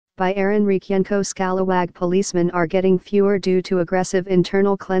by Aaron Requienco. Scalawag policemen are getting fewer due to aggressive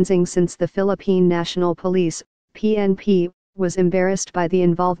internal cleansing since the Philippine National Police, PNP, was embarrassed by the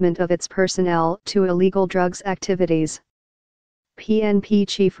involvement of its personnel to illegal drugs activities. PNP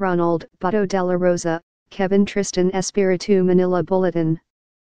Chief Ronald Bato Dela Rosa, Kevin Tristan Espiritu Manila Bulletin.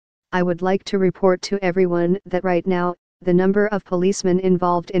 I would like to report to everyone that right now, the number of policemen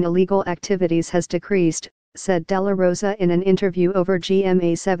involved in illegal activities has decreased, said Dela Rosa in an interview over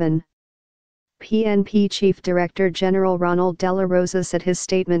GMA7. PNP Chief Director General Ronald Dela Rosa said his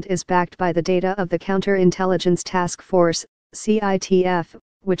statement is backed by the data of the Counterintelligence Task Force, CITF,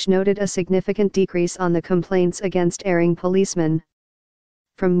 which noted a significant decrease on the complaints against erring policemen.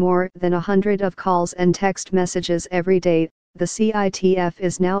 From more than 100 of calls and text messages every day, the CITF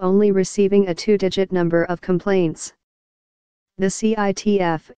is now only receiving a two-digit number of complaints. The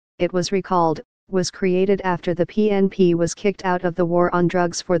CITF, it was recalled, was created after the PNP was kicked out of the war on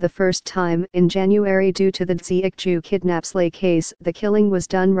drugs for the first time in January due to the Xiikju kidnapslay case. The killing was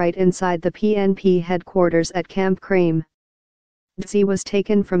done right inside the PNP headquarters at Camp Crame. Xi was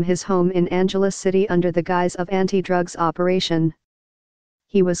taken from his home in Angeles City under the guise of anti-drugs operation.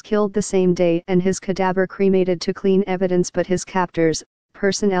 He was killed the same day and his cadaver cremated to clean evidence, but his captors,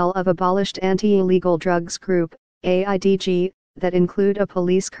 personnel of abolished anti-illegal drugs group, AIDG, that include a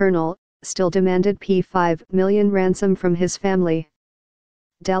police colonel, still demanded P5 million ransom from his family.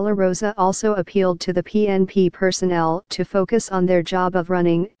 Dela Rosa also appealed to the PNP personnel to focus on their job of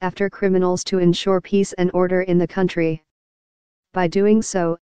running after criminals to ensure peace and order in the country. By doing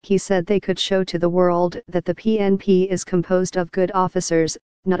so, he said they could show to the world that the PNP is composed of good officers,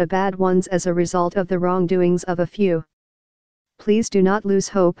 not a bad ones as a result of the wrongdoings of a few. Please do not lose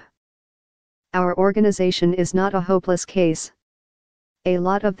hope. Our organization is not a hopeless case. A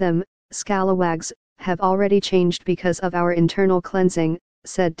lot of them, Scalawags, have already changed because of our internal cleansing,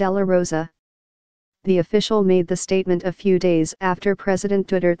 said Dela Rosa. The official made the statement a few days after President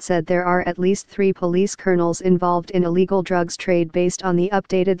Duterte said there are at least 3 police colonels involved in illegal drugs trade based on the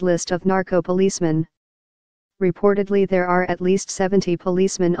updated list of narco policemen. Reportedly there are at least 70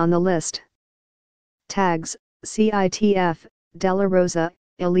 policemen on the list. Tags: CITF, Dela Rosa,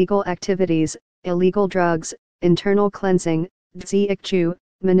 illegal activities, illegal drugs, internal cleansing, Xiikju,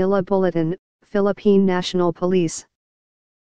 Manila Bulletin, Philippine National Police.